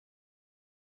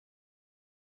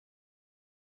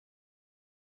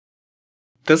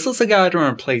This is a guide on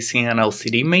replacing an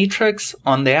LCD matrix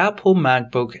on the Apple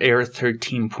MacBook Air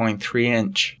 13.3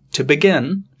 inch. To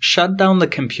begin, shut down the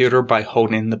computer by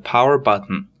holding the power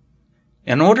button.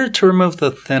 In order to remove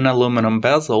the thin aluminum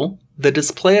bezel, the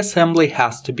display assembly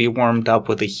has to be warmed up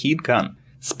with a heat gun.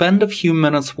 Spend a few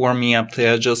minutes warming up the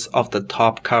edges of the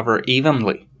top cover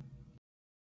evenly.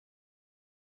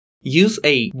 Use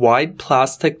a wide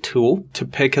plastic tool to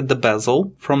pick at the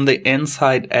bezel from the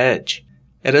inside edge.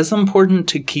 It is important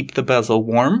to keep the bezel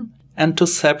warm and to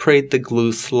separate the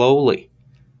glue slowly.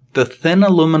 The thin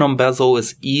aluminum bezel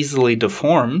is easily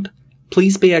deformed.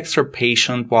 Please be extra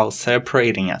patient while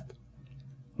separating it.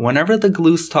 Whenever the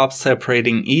glue stops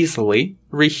separating easily,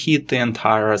 reheat the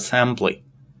entire assembly.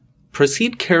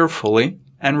 Proceed carefully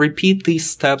and repeat these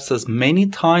steps as many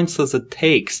times as it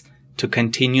takes to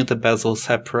continue the bezel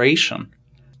separation.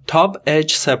 Top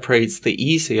edge separates the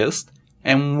easiest,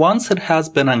 and once it has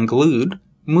been unglued,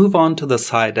 move on to the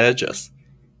side edges.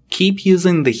 Keep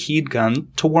using the heat gun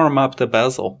to warm up the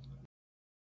bezel.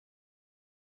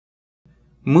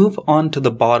 Move on to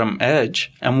the bottom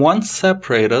edge, and once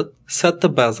separated, set the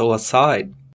bezel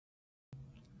aside.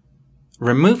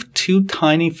 Remove two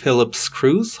tiny phillips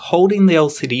screws holding the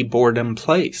LCD board in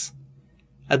place.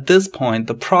 At this point,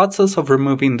 the process of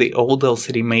removing the old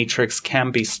LCD matrix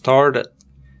can be started.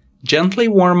 Gently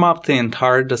warm up the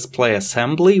entire display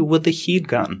assembly with the heat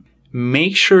gun.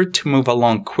 Make sure to move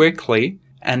along quickly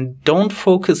and don't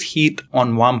focus heat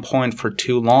on one point for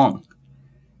too long.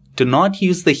 Do not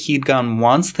use the heat gun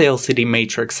once the LCD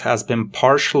matrix has been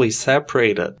partially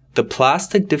separated. The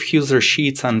plastic diffuser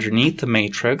sheets underneath the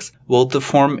matrix will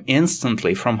deform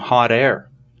instantly from hot air.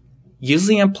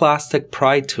 Using a plastic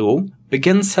pry tool,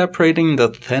 begin separating the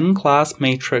thin glass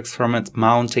matrix from its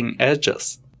mounting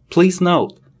edges. Please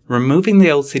note, removing the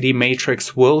LCD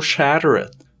matrix will shatter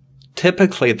it.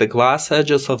 Typically, the glass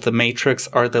edges of the matrix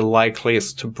are the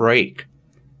likeliest to break.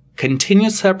 Continue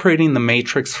separating the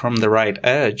matrix from the right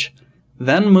edge,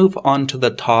 then move on to the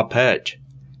top edge.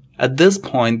 At this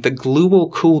point, the glue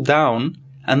will cool down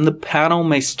and the panel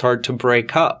may start to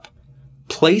break up.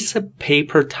 Place a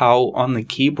paper towel on the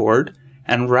keyboard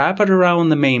and wrap it around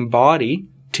the main body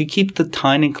to keep the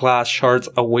tiny glass shards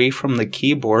away from the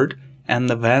keyboard and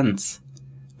the vents.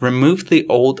 Remove the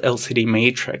old LCD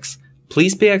matrix.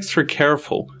 Please be extra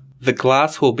careful. The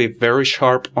glass will be very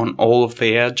sharp on all of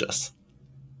the edges.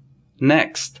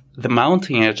 Next, the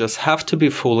mounting edges have to be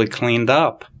fully cleaned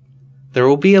up. There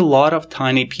will be a lot of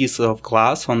tiny pieces of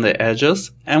glass on the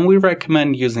edges, and we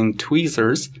recommend using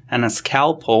tweezers and a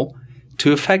scalpel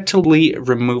to effectively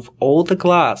remove all the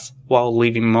glass while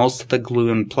leaving most of the glue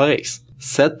in place.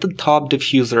 Set the top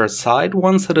diffuser aside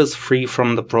once it is free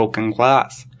from the broken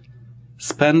glass.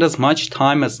 Spend as much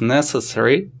time as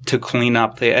necessary to clean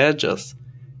up the edges.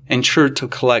 Ensure to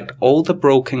collect all the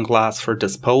broken glass for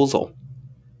disposal.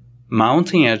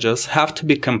 Mounting edges have to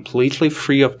be completely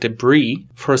free of debris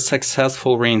for a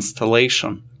successful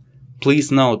reinstallation.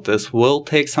 Please note this will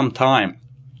take some time.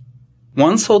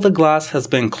 Once all the glass has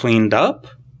been cleaned up,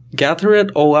 gather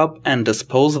it all up and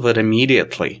dispose of it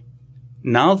immediately.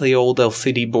 Now the old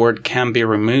LCD board can be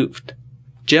removed.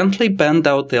 Gently bend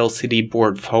out the LCD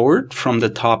board forward from the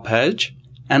top edge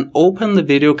and open the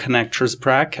video connectors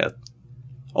bracket.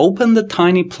 Open the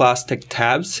tiny plastic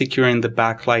tab securing the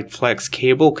backlight flex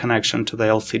cable connection to the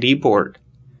LCD board.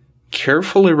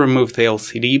 Carefully remove the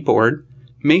LCD board,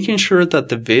 making sure that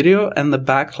the video and the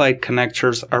backlight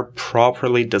connectors are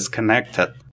properly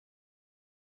disconnected.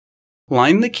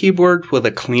 Line the keyboard with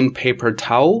a clean paper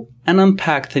towel and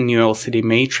unpack the new LCD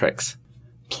matrix.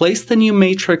 Place the new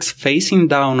matrix facing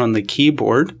down on the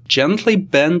keyboard, gently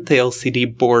bend the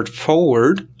LCD board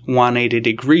forward 180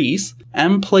 degrees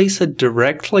and place it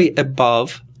directly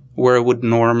above where it would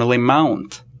normally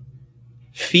mount.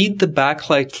 Feed the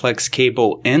backlight flex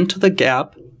cable into the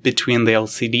gap between the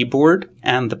LCD board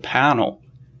and the panel.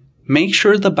 Make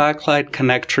sure the backlight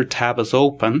connector tab is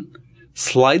open.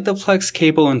 Slide the flex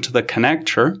cable into the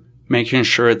connector, making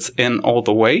sure it's in all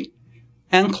the way,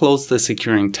 and close the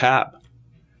securing tab.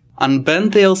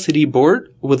 Unbend the LCD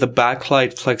board with the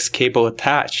backlight flex cable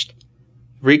attached.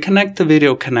 Reconnect the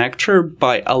video connector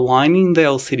by aligning the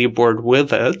LCD board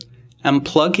with it and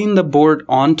plugging the board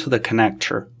onto the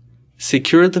connector.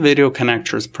 Secure the video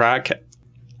connector's bracket.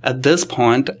 At this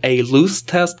point, a loose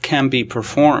test can be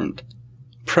performed.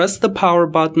 Press the power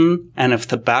button, and if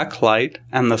the backlight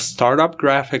and the startup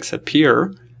graphics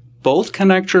appear, both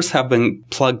connectors have been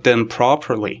plugged in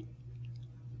properly.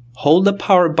 Hold the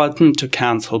power button to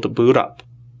cancel the boot up.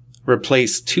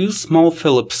 Replace two small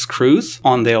phillips screws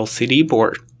on the LCD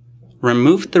board.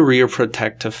 Remove the rear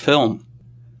protective film.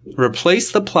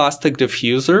 Replace the plastic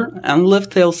diffuser and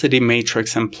lift the LCD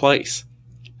matrix in place.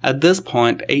 At this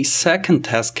point, a second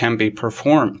test can be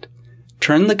performed.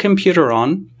 Turn the computer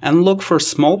on and look for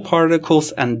small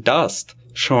particles and dust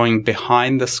showing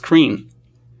behind the screen.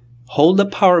 Hold the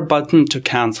power button to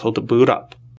cancel the boot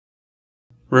up.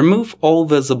 Remove all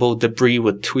visible debris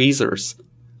with tweezers.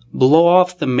 Blow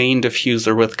off the main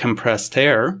diffuser with compressed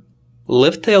air.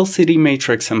 Lift the LCD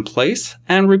matrix in place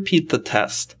and repeat the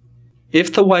test.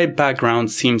 If the white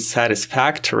background seems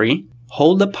satisfactory,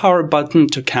 hold the power button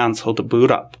to cancel the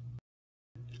boot up.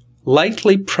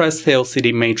 Lightly press the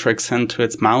LCD matrix into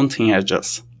its mounting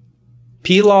edges.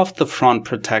 Peel off the front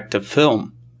protective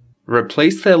film.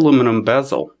 Replace the aluminum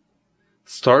bezel.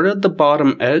 Start at the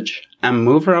bottom edge and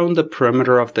move around the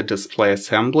perimeter of the display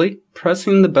assembly,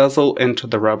 pressing the bezel into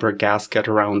the rubber gasket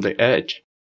around the edge.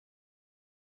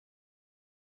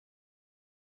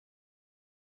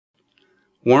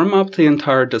 Warm up the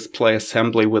entire display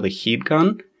assembly with a heat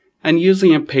gun, and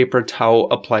using a paper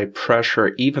towel apply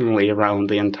pressure evenly around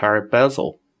the entire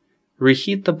bezel.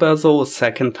 Reheat the bezel a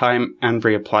second time and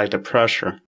reapply the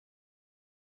pressure.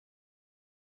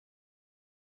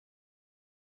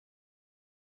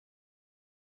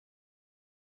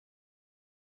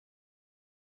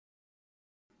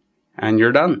 And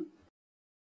you're done.